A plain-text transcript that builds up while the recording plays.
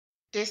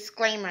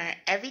Disclaimer,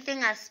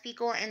 everything I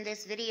speak on in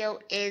this video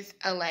is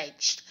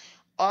alleged.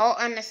 All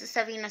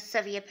unnecessary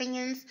necessary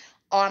opinions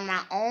are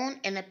my own,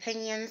 and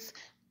opinions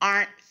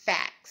aren't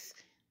facts.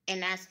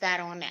 And that's that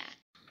on that.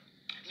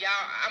 Y'all,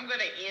 I'm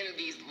going to end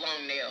these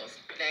long nails.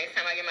 The next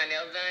time I get my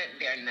nails done,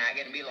 they're not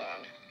going to be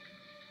long.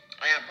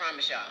 I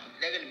promise y'all,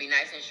 they're going to be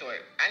nice and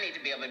short. I need to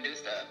be able to do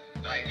stuff.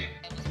 Like,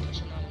 It was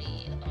pushing on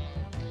me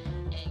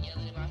and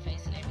yelling in my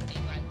face and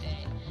everything like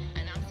that.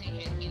 And I'm sitting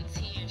here in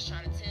tears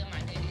trying to tell my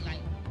daddy,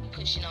 like,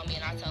 pushing on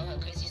me. And I told her,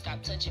 Chrissy,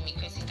 stop touching me.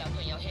 Chrissy, stop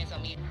putting your hands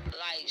on me.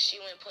 Like,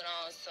 she went and put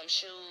on some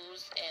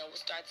shoes and would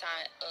start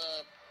tying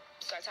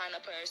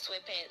up her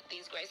sweatpants,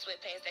 these gray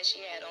sweatpants that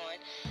she had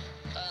on,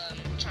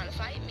 trying to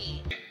fight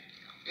me.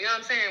 you know what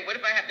I'm saying? What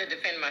if I have to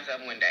defend myself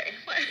one day?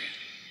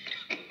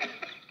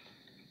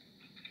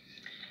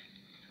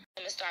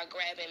 And start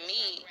grabbing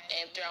me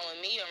and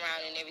throwing me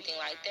around and everything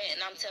like that.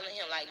 And I'm telling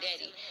him, like,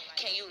 Daddy,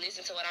 can you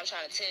listen to what I'm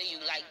trying to tell you?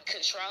 Like,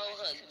 control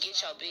her.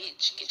 Get your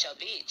bitch. Get your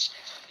bitch.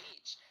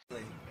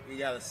 We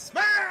gotta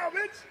smile,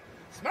 bitch!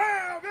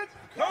 Smile, bitch!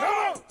 Come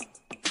on!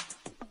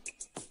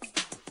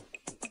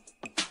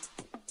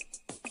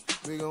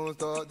 We gonna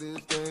start this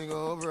thing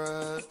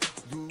alright.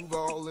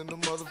 Duval in the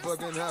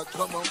motherfucking house.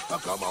 Come on,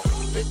 come on.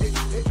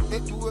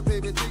 Do it,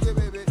 baby, take it,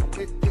 baby. Do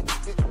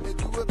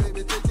it,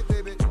 baby, take it,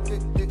 baby.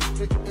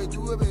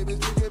 Do it, baby,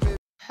 take it, baby.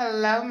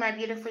 Hello, my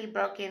beautifully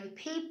broken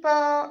people.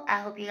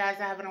 I hope you guys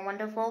are having a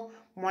wonderful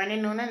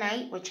morning, noon, or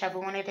night, whichever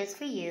one it is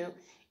for you.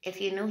 If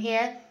you're new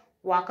here,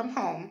 welcome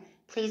home.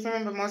 Please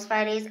remember, most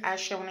Fridays I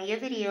show one of your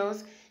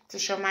videos to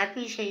show my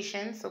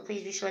appreciation. So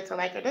please be sure to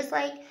like or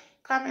dislike,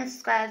 comment,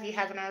 subscribe if you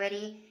haven't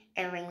already,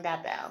 and ring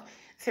that bell.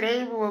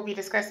 Today we will be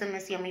discussing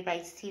Miss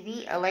Yummybites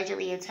TV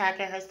allegedly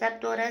attacking her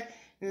stepdaughter,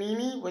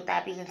 Nene. With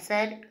that being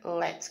said,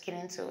 let's get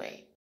into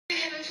it. I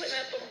haven't put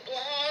up a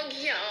blog,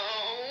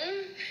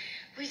 y'all.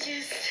 We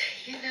just,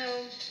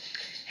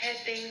 had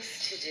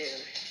things to do.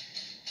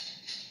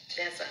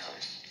 That's all.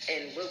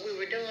 And what we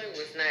were doing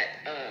was not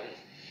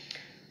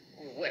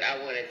what I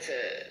wanted to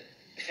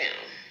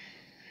film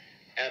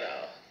at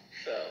all.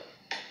 So.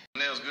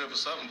 Nails good for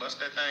something. Bust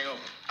that thing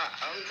open.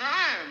 I'm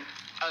trying.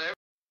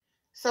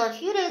 So a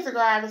few days ago,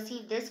 I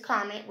received this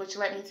comment, which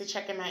led me to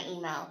check in my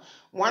email.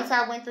 Once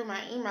I went through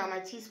my email, my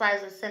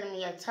T-Spies was sending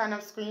me a ton of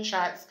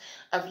screenshots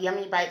of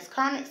Yummybites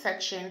comment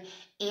section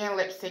and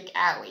Lipstick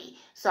Alley.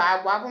 So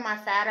I wobbled my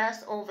fat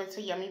ass over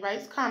to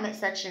Yummybites comment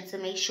section to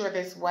make sure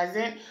this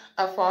wasn't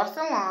a false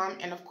alarm.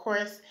 And of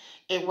course,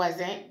 it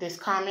wasn't. This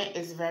comment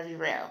is very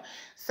real.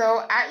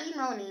 So I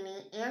emailed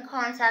Nene and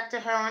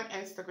contacted her on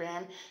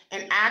Instagram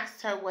and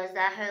asked her, was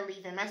that her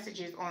leaving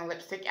messages on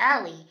Lipstick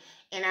Alley?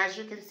 And as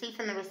you can see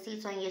from the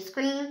receipts on your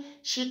screen,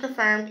 she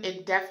confirmed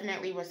it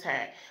definitely was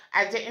her.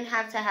 I didn't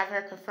have to have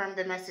her confirm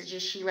the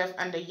messages she left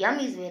under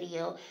Yummy's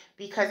video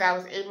because I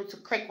was able to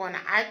click on the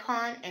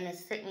icon and it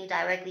sent me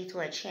directly to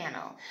her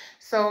channel.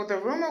 So the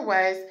rumor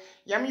was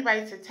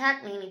Yummybites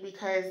attacked Nene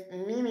because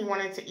Nene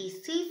wanted to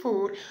eat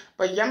seafood,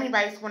 but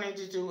Yummybites wanted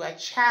to do a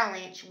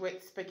challenge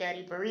with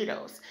spaghetti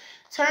burritos.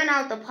 Turned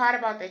out the part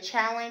about the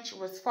challenge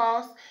was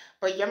false,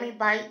 but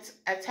Yummybites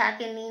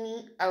attacking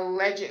Nene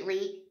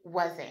allegedly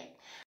wasn't.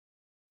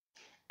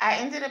 I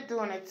ended up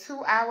doing a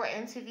 2-hour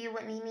interview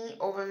with Nene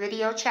over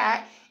video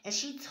chat, and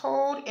she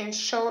told and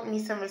showed me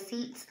some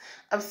receipts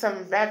of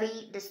some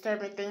very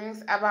disturbing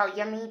things about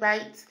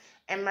Yummybites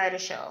and Murder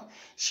Show.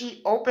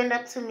 She opened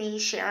up to me,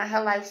 sharing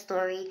her life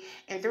story,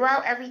 and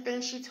throughout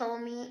everything she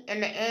told me, in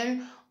the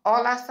end,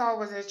 all I saw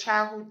was a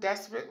child who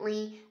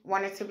desperately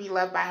wanted to be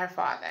loved by her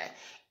father.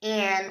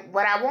 And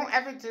what I won't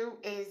ever do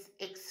is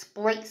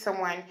exploit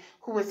someone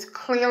who is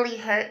clearly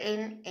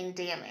hurting and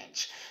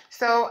damaged.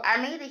 So I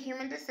made a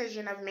human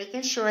decision of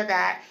making sure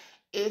that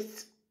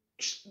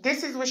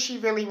this is what she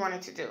really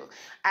wanted to do.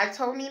 I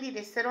told Nene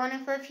to sit on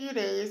it for a few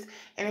days,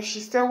 and if she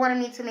still wanted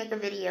me to make a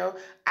video,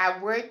 I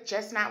would,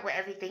 just not with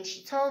everything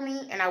she told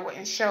me, and I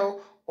wouldn't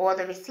show all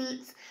the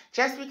receipts,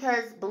 just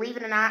because, believe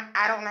it or not,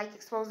 I don't like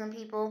exposing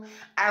people.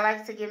 I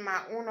like to give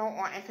my uno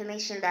on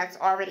information that's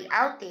already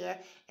out there,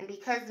 and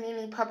because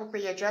Nene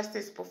publicly addressed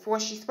this before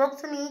she spoke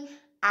to me,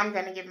 I'm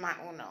going to give my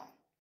uno.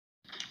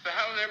 So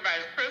how was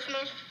everybody's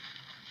Christmas?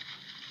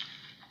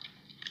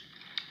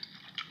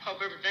 Hope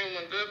everything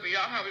went good for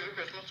y'all. How was your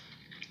Christmas?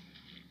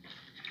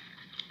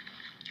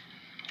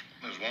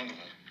 It was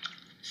wonderful.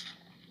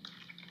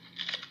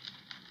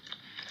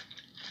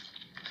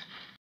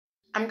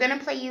 I'm going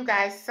to play you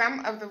guys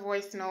some of the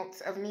voice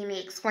notes of Nene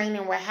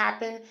explaining what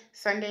happened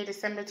Sunday,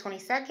 December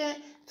 22nd,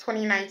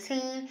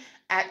 2019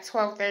 at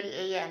 12:30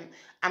 a.m.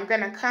 I'm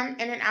going to come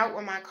in and out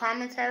with my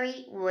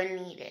commentary when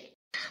needed.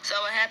 So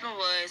what happened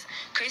was,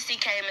 Christy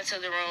came into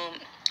the room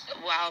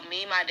while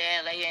me, my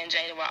dad, Leia, and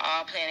Jada were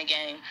all playing a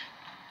game,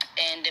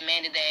 and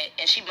demanded that,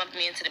 and she bumped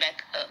me in the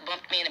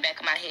back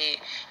of my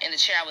head in the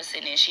chair I was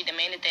sitting in. She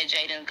demanded that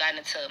Jaden got in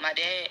the tub.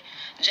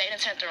 Jaden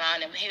turned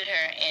around and hit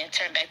her and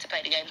turned back to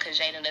play the game because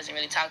Jaden doesn't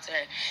really talk to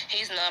her.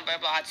 He's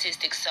nonverbal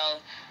autistic,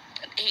 so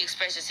he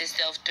expresses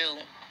himself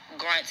through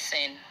grunts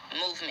and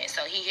movement.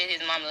 So he hit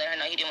his mom and let her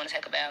know he didn't want to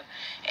take a bath,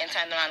 and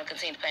turned around and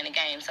continued playing the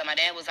game. So my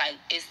dad was like,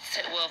 it's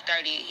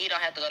 12:30. He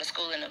don't have to go to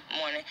school in the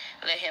morning.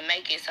 Let him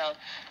make it. So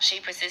she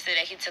persisted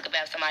that he took a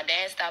bath. So my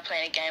dad stopped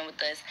playing the game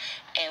with us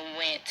and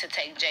went to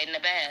take Jaden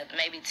a bath.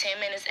 Maybe 10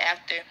 minutes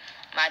after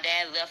my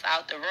dad left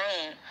out the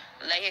room,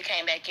 Leia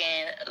came back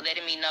in,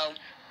 letting me know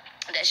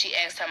that she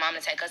asked her mom to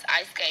take us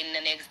ice skating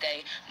the next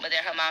day, but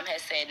that her mom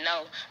had said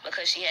no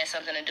because she had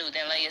something to do.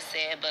 Then Leia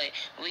said, but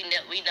we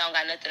don't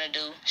got nothing to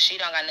do. She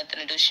don't got nothing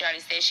to do. She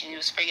already said she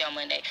was free on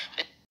Monday.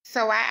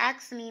 So I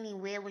asked Nene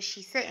where was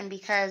she sitting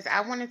because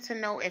I wanted to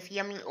know if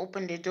Yummy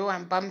opened the door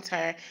and bumped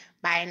her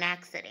by an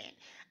accident.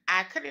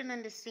 I couldn't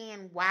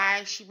understand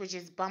why she would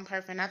just bump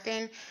her for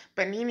nothing,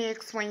 but Nene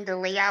explained the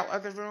layout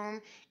of the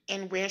room,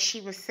 and where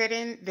she was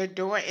sitting, the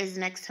door is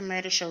next to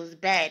Murder Show's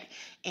bed,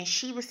 and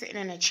she was sitting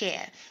in a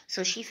chair.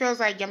 So she feels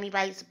like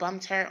Yummybites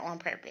bumped her on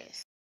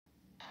purpose.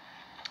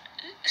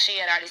 She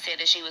had already said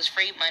that she was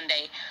free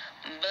Monday,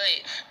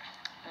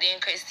 but then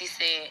Christy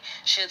said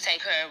she'll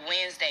take her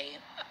Wednesday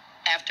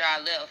after I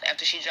left,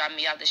 after she dropped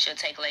me off, that she'll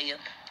take Leia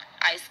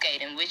ice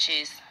skating, which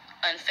is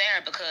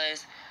unfair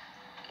because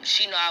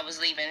she knew I was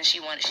leaving, and she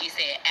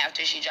said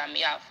after she dropped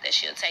me off that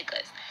she'll take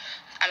us.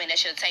 That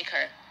she'll take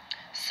her.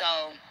 So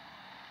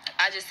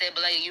I just said,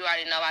 but Leia, you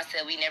already know I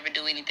said we never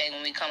do anything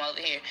when we come over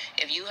here.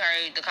 If you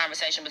heard the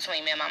conversation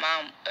between me and my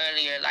mom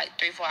earlier, like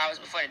 3-4 hours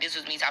before that, this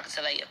was me talking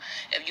to Leia.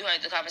 If you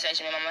heard the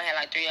conversation me and my mom had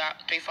like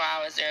 3-4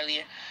 hours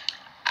earlier,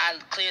 I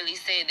clearly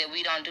said that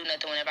we don't do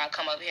nothing whenever I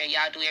come over here.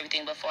 Y'all do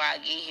everything before I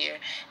get here,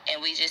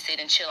 and we just sit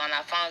and chill on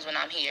our phones when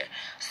I'm here.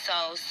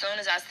 So as soon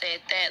as I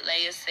said that,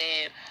 Leia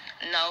said,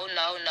 no,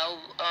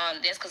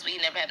 that's because we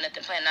never have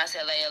nothing planned. And I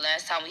said, Leia,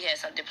 last time we had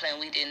something planned,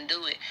 we didn't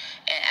do it.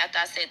 And after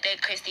I said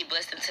that, Christy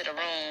busted into the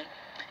room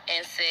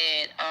and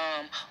said,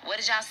 what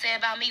did y'all say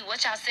about me?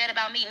 What y'all said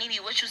about me?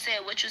 Nene, what you said?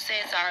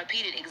 So I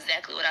repeated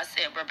exactly what I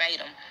said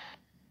verbatim.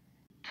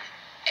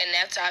 And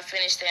after I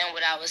finished saying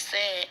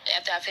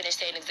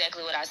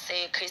exactly what I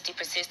said, Christy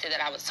persisted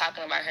that I was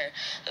talking about her.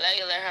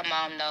 Leia let her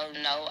mom know,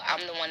 no,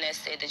 I'm the one that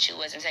said that you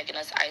wasn't taking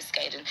us ice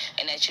skating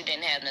and that you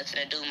didn't have nothing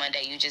to do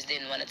Monday. You just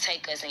didn't want to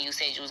take us, and you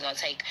said you was going to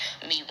take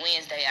me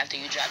Wednesday after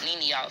you dropped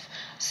Nene off.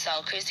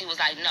 So Christy was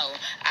like, no,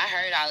 I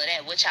heard all of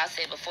that. What y'all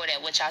said before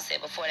that?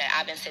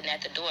 I've been sitting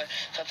at the door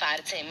for 5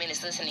 to 10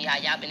 minutes listening to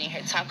y'all. Y'all been in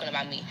here talking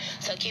about me.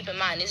 So keep in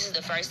mind, this is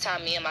the first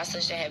time me and my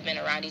sister have been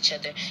around each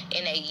other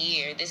in a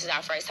year. This is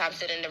our first time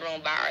sitting in the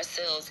room by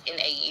ourselves in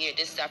a year.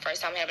 This is our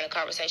first time having a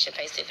conversation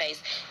face to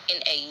face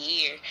in a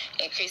year.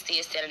 And Christy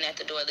is standing at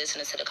the door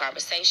listening to the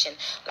conversation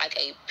like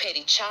a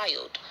petty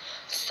child.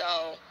 So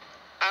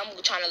I'm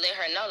trying to let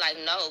her know, like,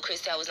 no,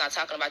 Christy, I was not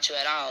talking about you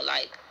at all.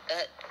 Like,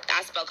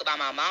 I spoke about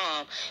my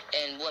mom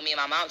and what me and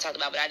my mom talked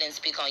about, but I didn't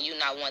speak on you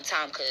not one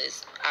time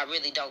because I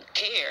really don't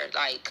care,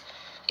 like,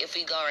 if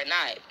we go or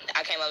not.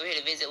 I came over here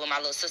to visit with my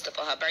little sister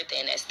for her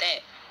birthday, and that's that.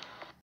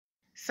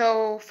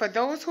 So for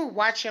those who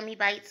watch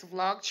Yummybites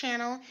vlog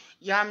channel,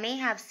 y'all may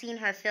have seen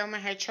her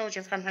filming her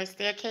children from her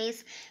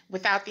staircase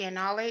without their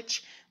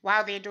knowledge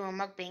while they're doing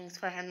mukbangs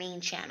for her main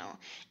channel.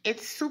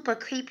 It's super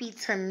creepy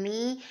to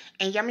me,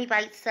 and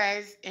Yummybites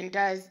says and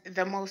does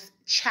the most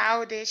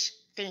childish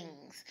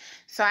things.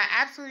 So I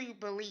absolutely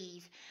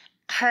believe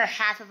her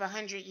half of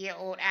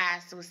 100-year-old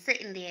ass was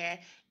sitting there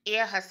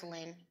ear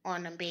hustling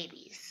on them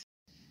babies.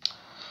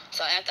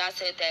 So after I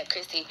said that,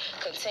 Christy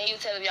continued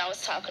telling me I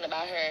was talking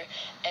about her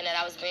and that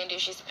I was being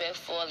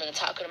disrespectful and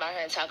talking about her,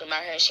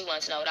 and she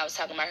wanted to know what I was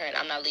talking about her, and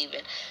I'm not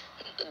leaving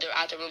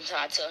out the room until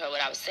I tell her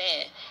what I was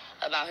saying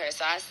about her.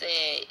 So I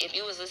said, if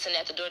you was listening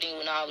at the door, then you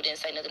would know I didn't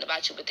say nothing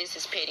about you, but this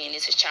is petty and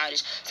this is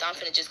childish. So I'm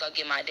finna just go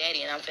get my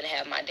daddy, and I'm finna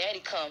have my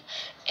daddy come,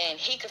 and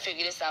he can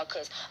figure this out,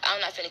 because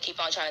I'm not finna keep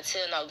on trying to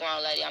tell no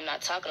grown lady I'm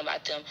not talking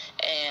about them,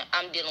 and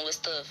I'm dealing with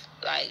stuff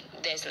like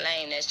that's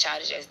lame, that's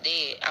childish, that's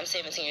dead. I'm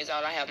 17 years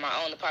old. I have my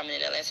own apartment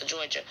in Atlanta,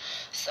 Georgia.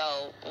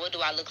 So what do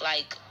I look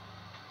like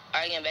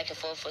arguing back and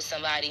forth with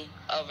somebody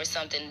over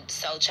something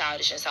so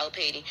childish and so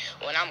petty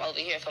when I'm over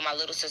here for my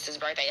little sister's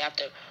birthday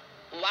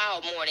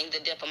while mourning the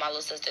death of my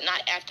little sister,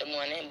 not after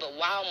mourning, but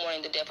while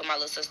mourning the death of my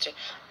little sister,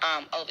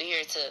 over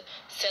here to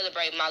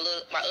celebrate my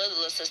other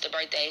little sister's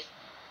birthday,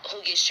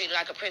 who gets treated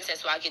like a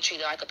princess while I get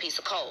treated like a piece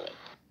of coal.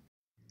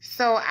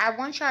 So I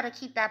want y'all to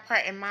keep that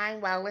part in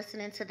mind while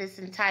listening to this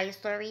entire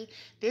story.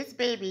 This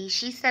baby,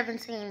 she's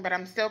 17, but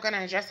I'm still going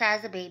to address her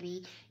as a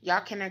baby.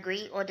 Y'all can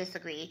agree or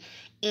disagree.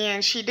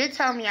 And she did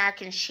tell me I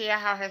can share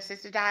how her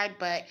sister died,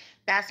 but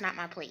that's not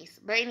my place.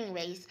 But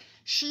anyways,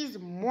 she's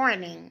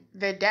mourning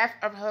the death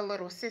of her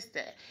little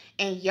sister.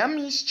 And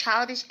Yummy's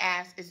childish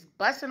ass is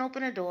busting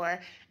open the door,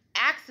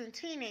 asking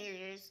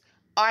teenagers,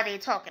 are they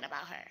talking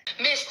about her?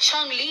 Miss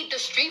Chung Lee, the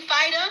Street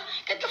Fighter?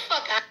 Get the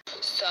fuck out.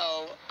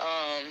 So,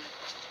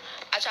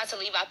 I tried to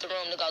leave out the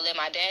room to go let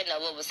my dad know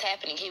what was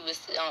happening. He was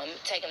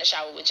taking a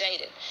shower with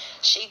Jaden.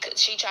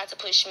 She tried to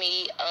push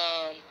me.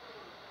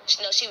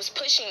 She was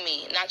pushing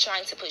me, not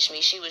trying to push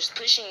me. She was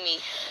pushing me,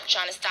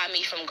 trying to stop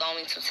me from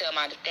going to tell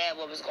my dad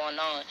what was going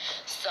on.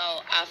 So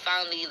I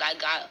finally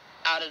got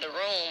out of the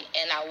room,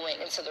 and I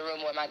went into the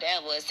room where my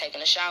dad was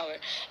taking a shower,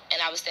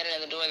 and I was standing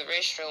in the door of the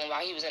restroom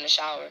while he was in the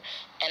shower,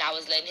 and I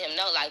was letting him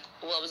know, like,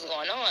 what was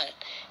going on.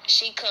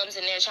 She comes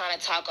in there trying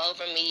to talk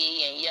over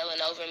me and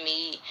yelling over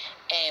me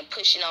and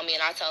pushing on me,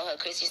 and I told her,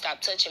 Chrissy,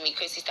 stop touching me.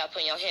 Chrissy, stop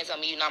putting your hands on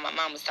me. You know my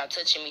mama, stop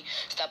touching me.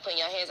 Stop putting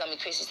your hands on me.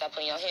 Chrissy, stop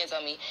putting your hands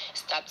on me.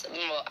 Stop.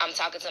 I'm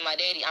talking to my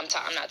daddy. I'm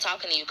not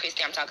talking to you,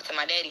 Christy. I'm talking to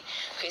my daddy.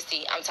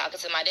 Christy, I'm talking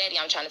to my daddy.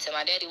 I'm trying to tell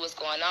my daddy what's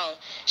going on.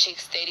 She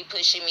steady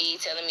pushing me,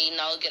 telling me,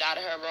 no, get out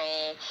of her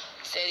room,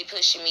 steady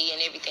pushing me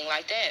and everything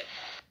like that.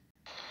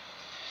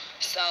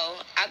 So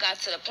I got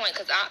to the point,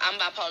 because I'm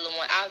bipolar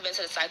 1. I've been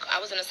to the psych.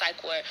 I was in a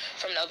psych ward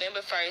from November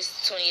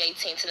 1st,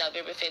 2018 to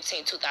November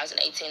 15th,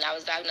 2018. I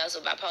was diagnosed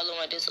with bipolar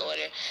 1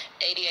 disorder,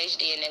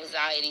 ADHD, and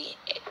anxiety.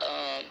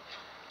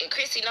 And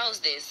Chrissy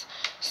knows this.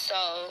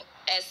 So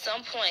at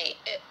some point,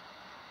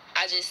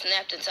 I just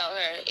snapped and told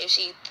her if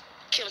she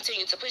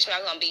continued to push me, I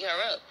was going to beat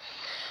her up.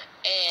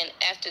 And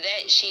after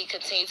that, she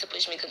continued to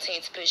push me, and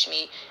continued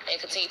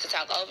to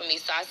talk over me.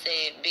 So I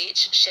said,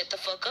 bitch, shut the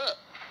fuck up.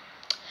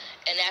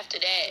 And after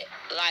that,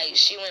 like,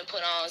 she went and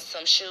put on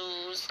some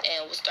shoes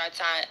and would start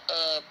tying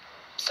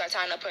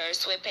up her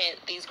sweatpants,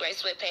 these gray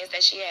sweatpants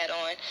that she had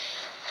on,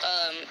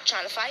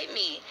 trying to fight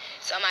me.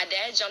 So my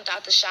dad jumped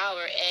out the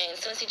shower, and as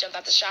soon as he jumped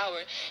out the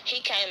shower,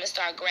 he came and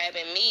started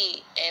grabbing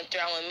me and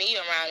throwing me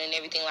around and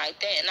everything like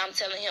that. And I'm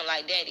telling him,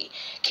 like, Daddy,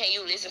 can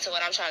you listen to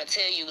what I'm trying to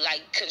tell you?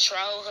 Like,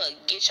 control her.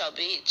 Get your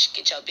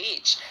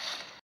bitch.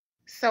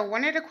 So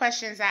one of the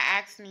questions I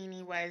asked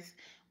Nene was,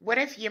 what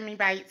if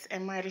Yummybites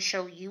and Murder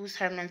Show used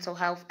her mental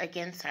health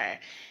against her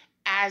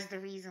as the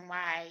reason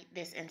why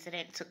this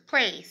incident took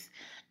place?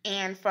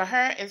 And for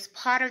her, it's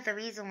part of the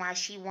reason why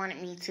she wanted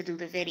me to do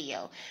the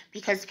video,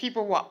 because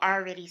people were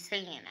already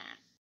saying that.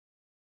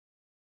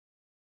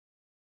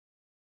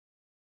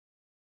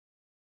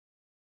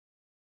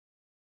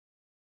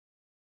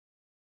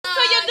 To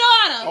your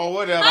daughter. Oh,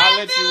 whatever. I'll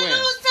let you in. To your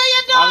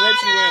daughter. I'll let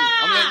you in.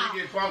 I'm letting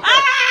you get pumped up.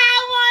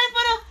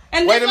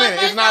 And wait a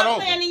minute. It's not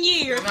over. In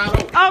years. It's not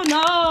over. Oh,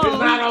 no.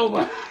 It's not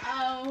over.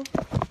 Oh.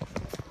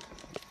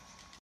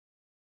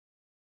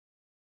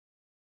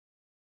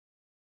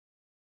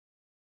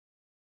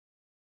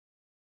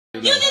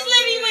 You just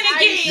let me win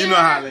again. You know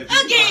how I let you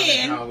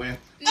Again. win.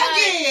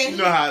 Again. You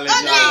know how I let you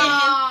Again. I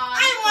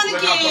won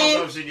Look how again.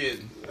 pumped up she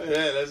getting.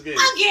 Yeah, let's get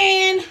it.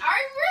 Again. Are you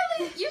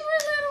really? You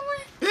really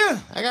win? Yeah,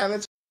 I gotta let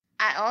you.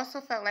 I also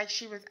felt like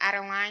she was out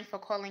of line for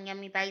calling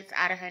Yummybites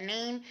out of her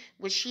name,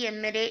 which she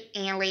admitted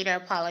and later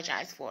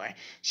apologized for.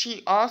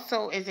 She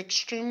also is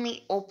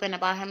extremely open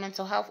about her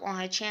mental health on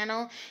her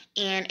channel,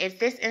 and if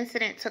this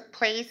incident took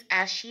place,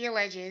 as she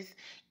alleges,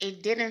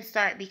 it didn't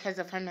start because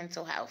of her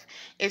mental health.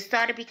 It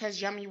started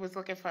because Yummy was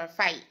looking for a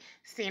fight,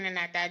 standing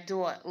at that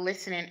door,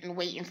 listening and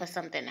waiting for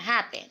something to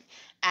happen.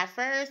 At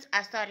first,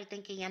 I started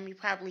thinking Yummy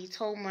probably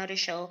told Murder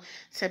Show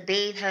to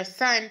bathe her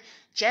son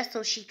just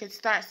so she could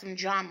start some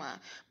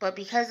drama. But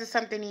because of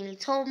something Nene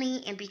told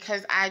me, and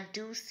because I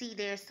do see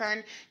their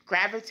son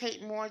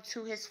gravitate more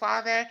to his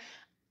father,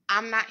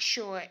 I'm not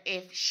sure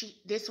if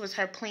this was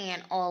her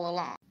plan all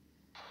along.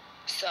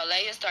 So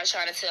Leia started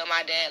trying to tell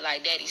my dad,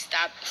 like, Daddy,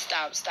 stop.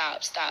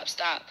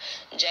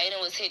 Jaden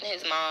was hitting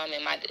his mom,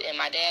 and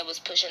my dad was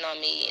pushing on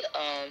me,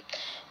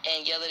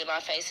 and yelling in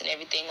my face and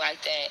everything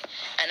like that.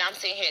 And I'm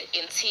sitting here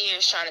in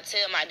tears trying to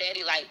tell my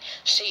daddy, like,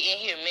 she in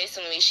here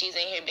messing with me. She's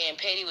in here being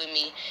petty with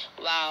me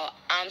while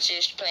I'm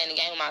just playing the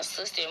game with my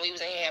sister. And we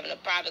was in here having a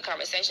private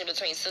conversation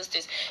between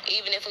sisters.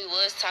 Even if we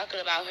was talking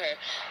about her,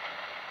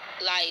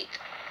 like,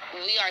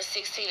 we are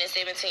 16 and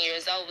 17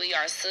 years old. We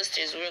are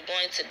sisters. We're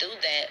going to do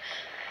that.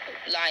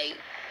 Like,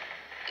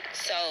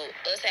 so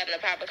us having a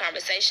proper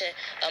conversation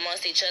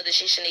amongst each other,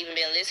 she shouldn't even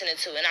been listening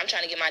to. And I'm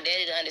trying to get my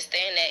daddy to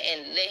understand that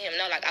and let him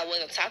know, like, I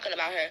wasn't talking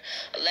about her.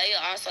 Leia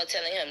also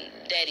telling him,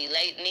 Daddy,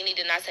 Nene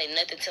did not say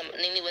nothing to,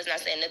 Nene was not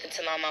saying nothing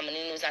to my mama.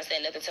 Nene was not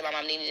saying nothing to my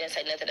mama. Nene didn't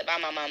say nothing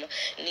about my mama.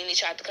 Nene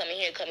tried to come in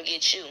here, come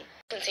get you.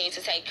 Continue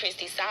to take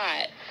Christy's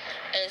side.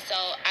 And so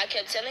I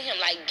kept telling him,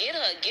 like, get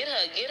her.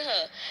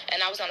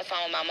 And I was on the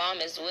phone with my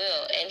mom as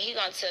well. And he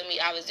gonna tell me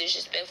I was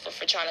disrespectful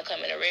for trying to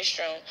come in the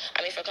restroom.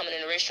 For coming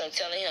in the restroom,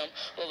 telling him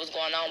what was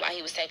going on while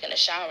he was taking a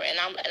shower. And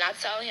I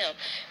told him,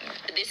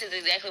 this is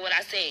exactly what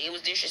I said. It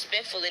was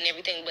disrespectful and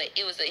everything, but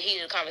it was a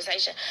heated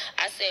conversation.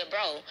 I said,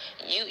 bro,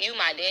 you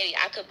my daddy.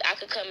 I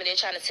could come in there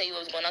trying to tell you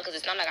what was going on because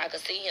it's not like I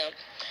could see him.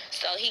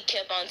 So he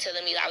kept on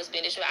telling me that I was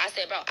being disrespectful. I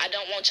said, bro, I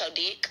don't want your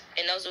dick.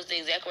 And those was the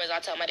exact words I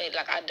told my dad,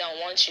 like, I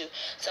don't want you.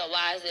 So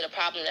why is it a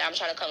problem that I'm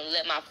trying to come and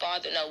let my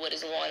father know what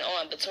is going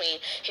on between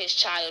his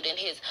child and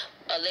his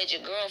alleged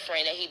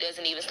girlfriend that he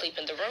doesn't even sleep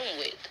in the room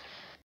with?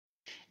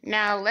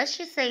 Now, let's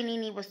just say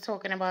Nene was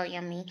talking about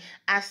Yummy.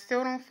 I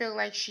still don't feel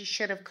like she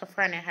should have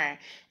confronted her.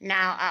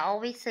 Now, I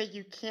always say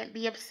you can't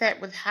be upset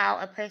with how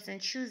a person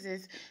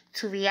chooses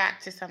to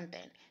react to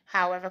something.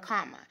 However,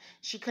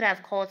 she could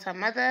have called her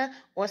mother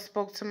or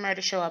spoke to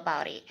Murder Show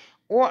about it,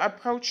 or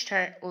approached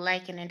her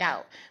liking it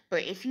out.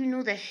 But if you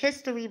knew the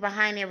history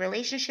behind their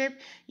relationship,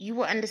 you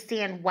will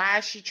understand why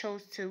she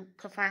chose to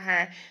confront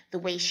her the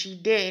way she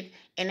did.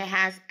 And it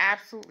has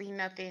absolutely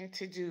nothing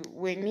to do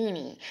with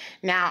Nene.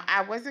 Now,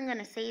 I wasn't going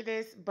to say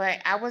this, but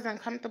I was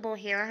uncomfortable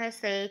hearing her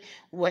say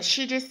what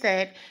she just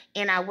said.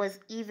 And I was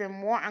even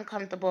more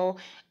uncomfortable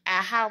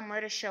at how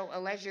Murder Show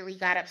allegedly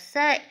got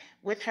upset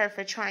with her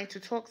for trying to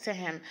talk to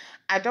him.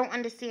 I don't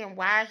understand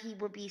why he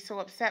would be so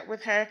upset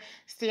with her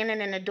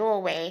standing in the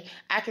doorway.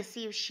 I could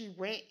see if she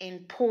went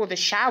and pulled the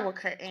shower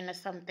curtain or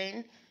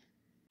something.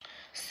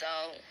 So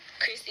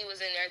Christy was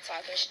in there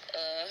talking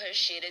her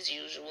shit as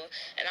usual,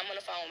 and I'm on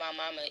the phone with my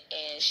mama,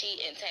 and she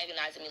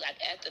antagonizing me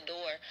like at the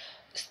door,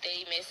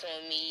 steady messing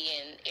with me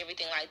and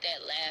everything like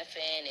that,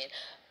 laughing and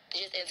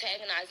just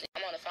antagonizing.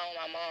 I'm on the phone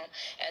with my mom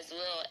as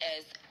well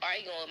as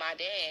arguing with my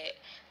dad,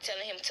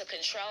 telling him to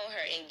control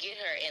her and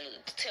get her and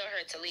tell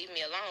her to leave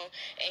me alone,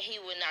 and he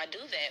would not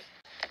do that.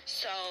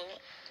 So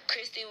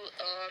Christy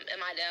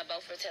and my dad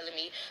both were telling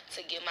me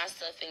to get my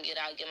stuff and get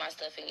out, get my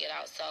stuff and get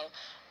out. So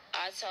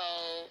I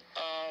told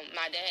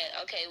my dad,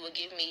 okay, well,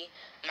 give me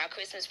my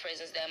Christmas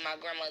presents that my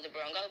grandmother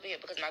brought over here,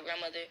 because my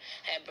grandmother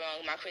had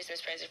brought my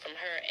Christmas present from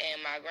her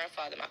and my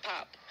grandfather, my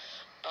pop,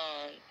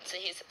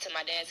 to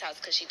my dad's house,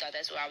 because she thought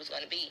that's where I was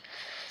going to be.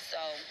 So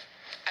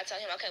I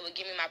told him, okay, well,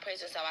 give me my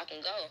presents so I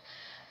can go.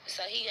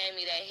 So he gave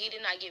me that. He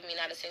did not give me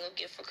not a single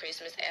gift for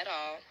Christmas at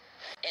all.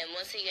 And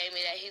once he gave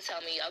me that, he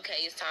told me,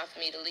 okay, it's time for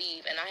me to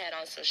leave. And I had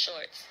on some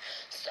shorts.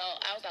 So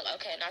I was like,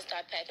 okay. And I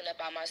started packing up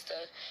all my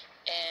stuff.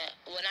 And,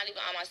 well, not even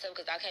all my stuff,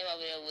 because I came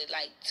over there with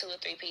like two or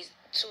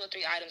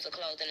three items of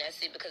clothing. That's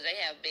it, because they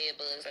have bed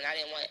bugs. And I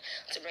didn't want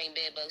to bring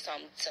bed bugs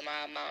home to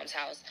my mom's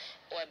house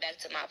or back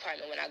to my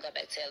apartment when I go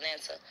back to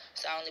Atlanta.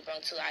 So I only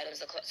brought two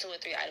or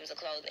three items of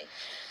clothing.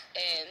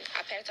 And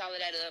I packed all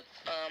of that up.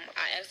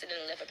 I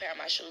accidentally left a pair of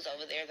my shoes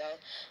over there, though.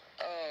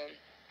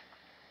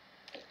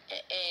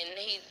 And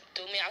he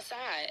threw me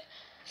outside.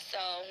 So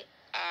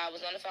I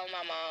was on the phone with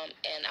my mom,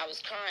 and I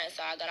was crying.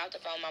 So I got off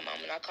the phone with my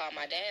mom, and I called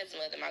my dad's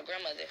mother, my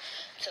grandmother,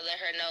 to let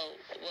her know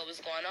what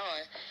was going on.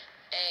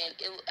 And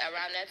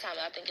around that time,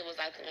 I think it was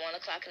like 1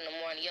 o'clock in the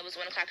morning. Yeah, it was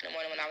 1 o'clock in the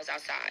morning when I was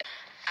outside.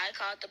 I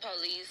called the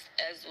police,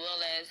 as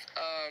well as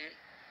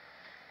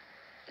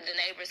the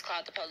neighbors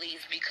called the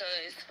police,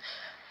 because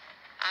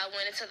I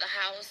went into the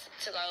house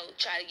to go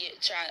try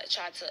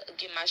to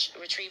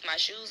retrieve my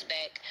shoes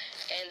back,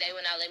 and they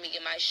would not let me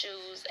get my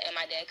shoes. And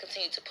my dad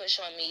continued to push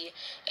on me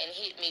and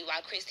hit me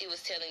while Christy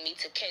was telling me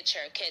to catch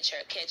her,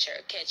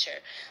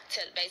 to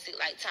basically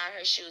like tying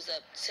her shoes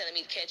up, telling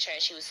me to catch her.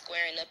 And she was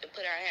squaring up and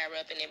put her hair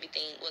up and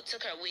everything. Well,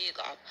 took her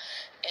wig off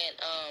and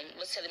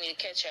was telling me to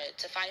catch her,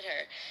 to fight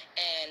her.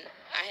 And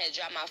I had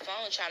dropped my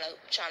phone trying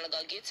to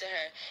go get to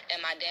her, and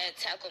my dad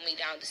tackled me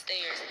down the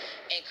stairs.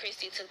 And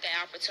Christy took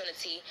that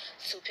opportunity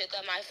to pick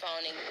up my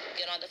phone and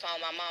get on the phone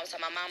with my mom.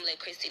 So my mom let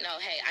Christy know,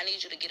 hey, I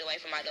need you to get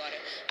away from my daughter.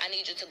 I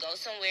need you to go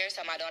somewhere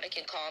so my daughter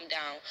can calm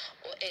down,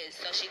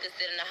 so she could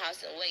sit in the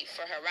house and wait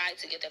for her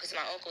ride to get there, because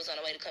my uncle was on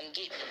the way to come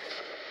get me.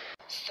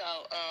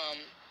 So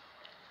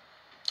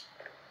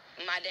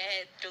my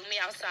dad threw me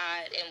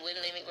outside and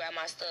wouldn't let me grab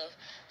my stuff.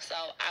 So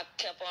I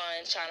kept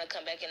on trying to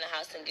come back in the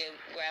house and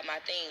grab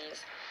my things.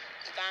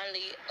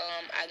 Finally,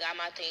 I got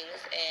my things,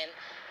 and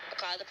I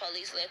called the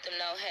police, let them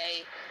know,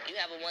 hey, you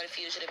have a wanted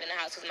fugitive in the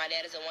house, because my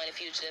dad is a wanted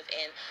fugitive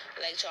in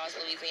Lake Charles,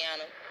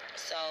 Louisiana.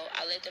 So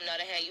I let them know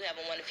that, hey, you have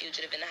a wanted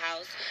fugitive in the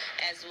house,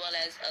 as well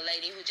as a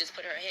lady who just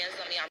put her hands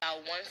on me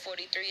about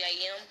 1:43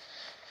 a.m.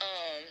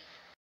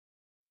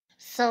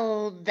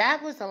 So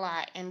that was a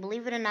lot, and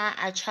believe it or not,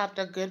 I chopped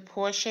a good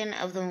portion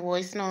of the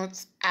voice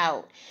notes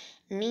out.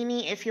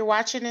 Nene, if you're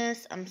watching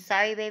this, I'm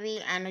sorry, baby.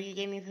 I know you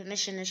gave me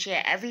permission to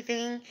share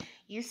everything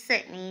you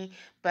sent me,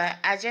 but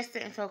I just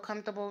didn't feel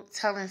comfortable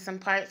telling some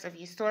parts of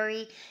your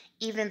story,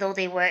 even though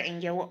they were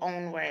in your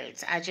own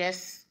words. I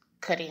just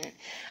couldn't.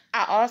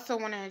 I also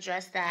want to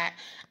address that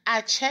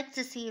I checked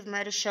to see if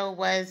Murder Show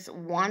was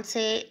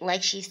wanted,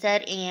 like she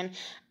said, and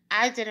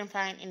I didn't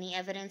find any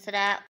evidence of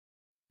that.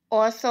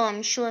 Also,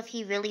 I'm sure if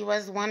he really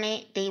was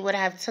wanted, they would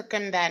have took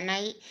him that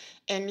night.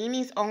 And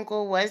Nene's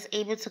uncle was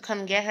able to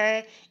come get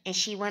her, and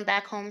she went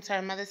back home to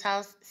her mother's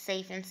house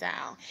safe and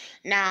sound.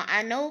 Now,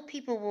 I know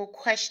people will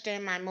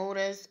question my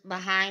motives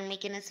behind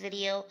making this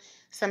video.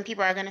 Some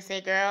people are going to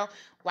say, girl,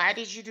 why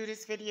did you do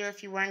this video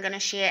if you weren't going to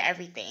share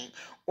everything?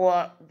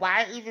 Or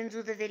why even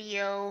do the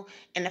video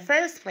in the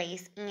first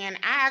place? And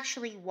I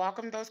actually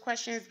welcome those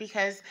questions,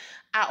 because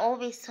I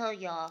always tell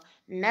y'all,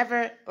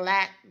 never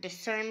lack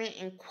discernment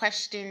and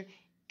question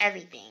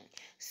everything.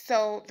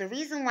 So the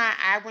reason why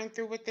I went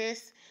through with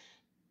this,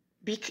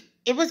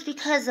 it was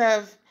because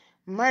of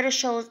Murder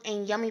Show's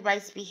and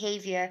Yummybites'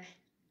 behavior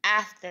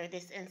after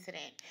this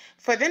incident.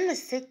 For them to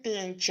sit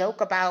there and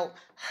joke about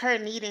her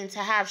needing to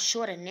have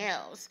shorter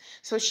nails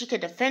so she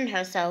could defend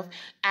herself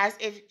as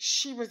if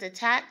she was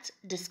attacked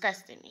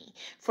disgusted me.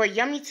 For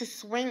Yummy to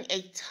swing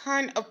a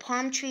ton of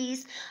palm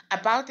trees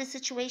about the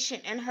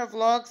situation in her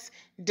vlogs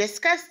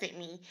disgusted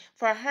me.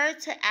 For her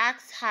to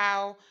ask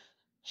how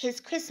his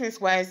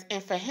Christmas was,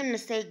 and for him to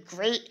say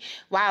great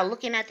while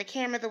looking at the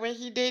camera the way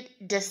he did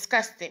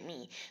disgusted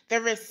me.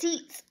 The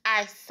receipts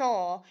I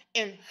saw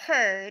and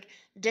heard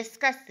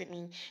disgusted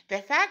me. The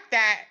fact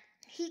that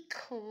he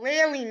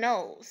clearly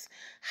knows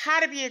how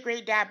to be a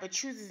great dad but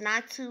chooses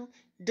not to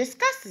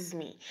disgusts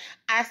me.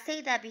 I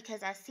say that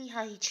because I see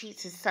how he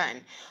treats his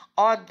son.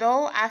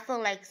 Although I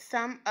feel like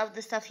some of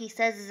the stuff he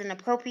says is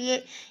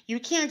inappropriate,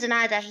 you can't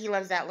deny that he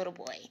loves that little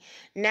boy.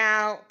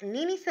 Now,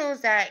 Nene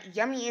feels that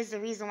Yummy is the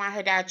reason why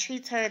her dad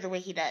treats her the way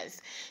he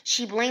does.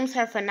 She blames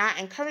her for not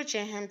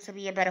encouraging him to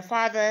be a better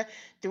father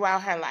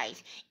throughout her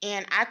life.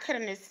 And I could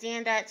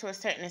understand that to a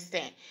certain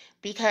extent.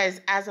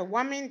 Because as a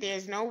woman,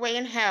 there's no way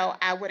in hell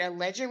I would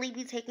allegedly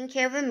be taking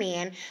care of a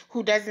man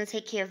who doesn't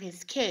take care of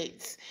his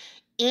kids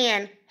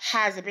and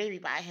has a baby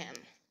by him.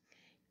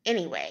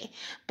 Anyway,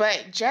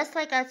 but just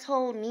like I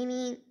told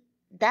Nene,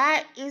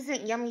 that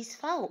isn't Yummy's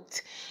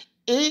fault.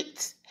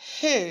 It's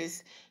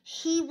his.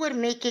 He would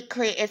make it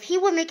clear. If he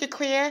would make it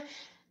clear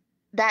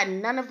that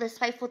none of the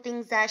spiteful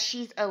things that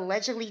she's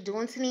allegedly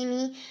doing to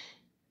Nene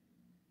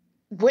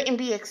wouldn't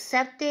be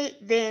accepted,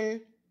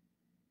 then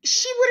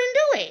she wouldn't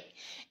do it.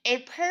 A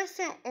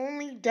person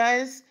only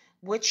does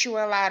what you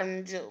allow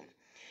them to do.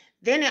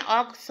 Then it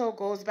also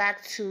goes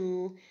back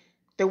to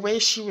the way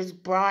she was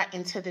brought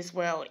into this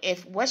world.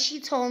 If what she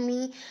told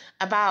me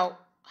about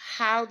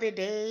how the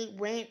day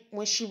went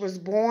when she was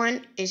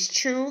born is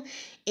true,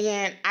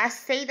 and I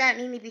say that,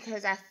 Nene,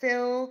 because I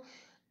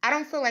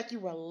don't feel like you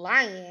were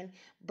lying,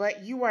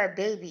 but you were a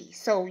baby,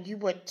 so you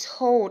were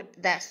told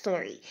that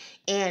story.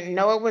 And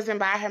no, it wasn't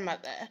by her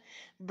mother.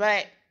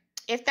 But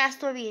if that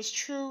story is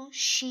true,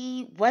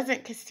 she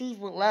wasn't conceived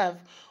with love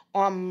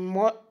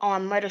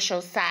on Murder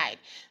Show's side.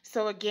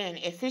 So again,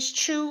 if it's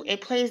true,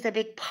 it plays a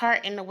big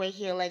part in the way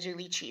he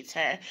allegedly treats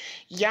her.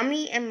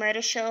 Yummy and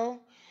Murder Show,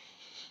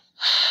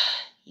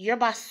 you're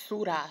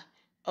basura,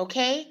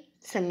 okay?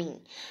 To me.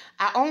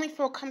 I only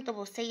feel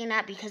comfortable saying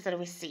that because of the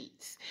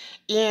receipts.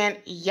 And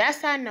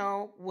yes, I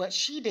know what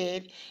she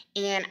did,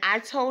 and I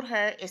told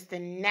her it's the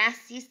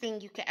nastiest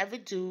thing you could ever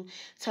do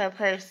to a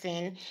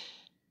person.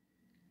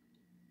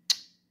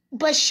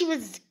 But she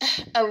was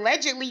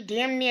allegedly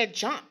damn near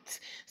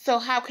jumped. So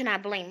how can I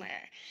blame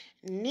her?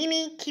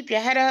 Nene, keep your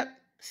head up,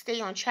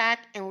 stay on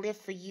track, and live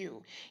for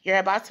you. You're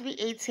about to be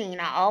 18.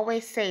 I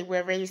always say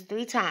we're raised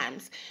 3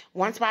 times.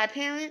 Once by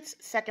parents,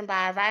 second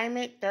by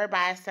environment, third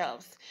by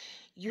ourselves.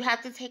 You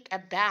have to take a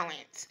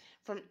balance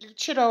from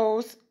each of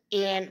those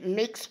and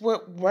mix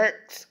what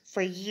works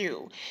for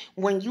you.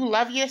 When you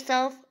love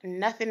yourself,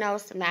 nothing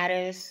else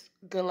matters.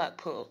 Good luck,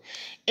 Pooh.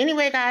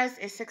 Anyway, guys,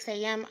 it's 6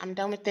 a.m. I'm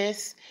done with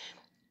this.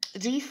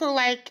 Do you feel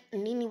like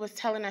Nene was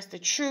telling us the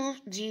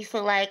truth? Do you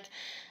feel like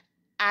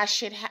I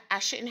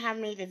shouldn't have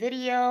made the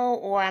video,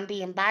 or I'm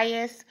being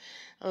biased?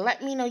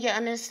 Let me know your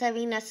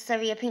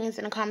necessary opinions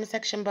in the comment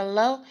section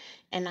below,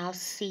 and I'll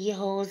see you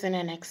hoes in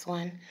the next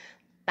one.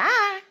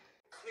 Bye.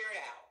 Clear it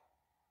out.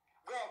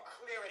 Girl,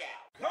 clear it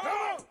out. Come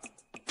on.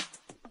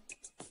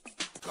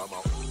 Come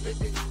on.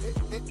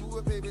 Do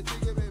it, baby.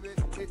 Take it, baby.